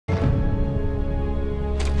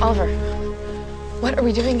Oliver, what are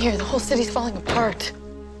we doing here? The whole city's falling apart.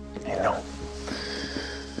 You know,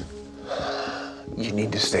 you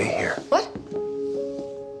need to stay here. What?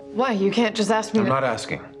 Why? You can't just ask me I'm not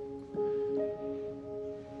asking.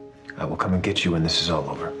 I will come and get you when this is all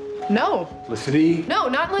over. No. Olicity? No,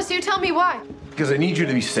 not unless you tell me why. Because I need you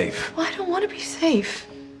to be safe. Well, I don't want to be safe.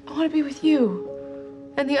 I want to be with you.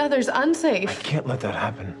 And the others unsafe. I can't let that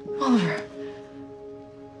happen. Oliver,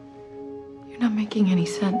 you're not making any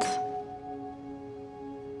sense.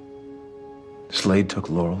 Slade took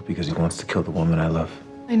Laurel because he wants to kill the woman I love.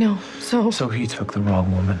 I know, so... So he took the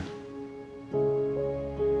wrong woman.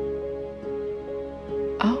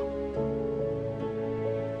 Oh?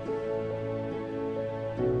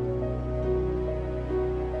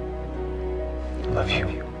 I love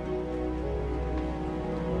you.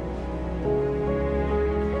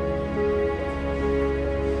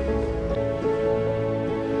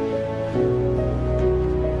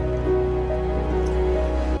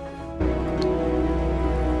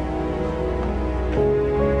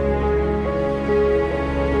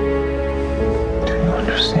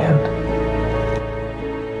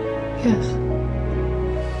 Yes.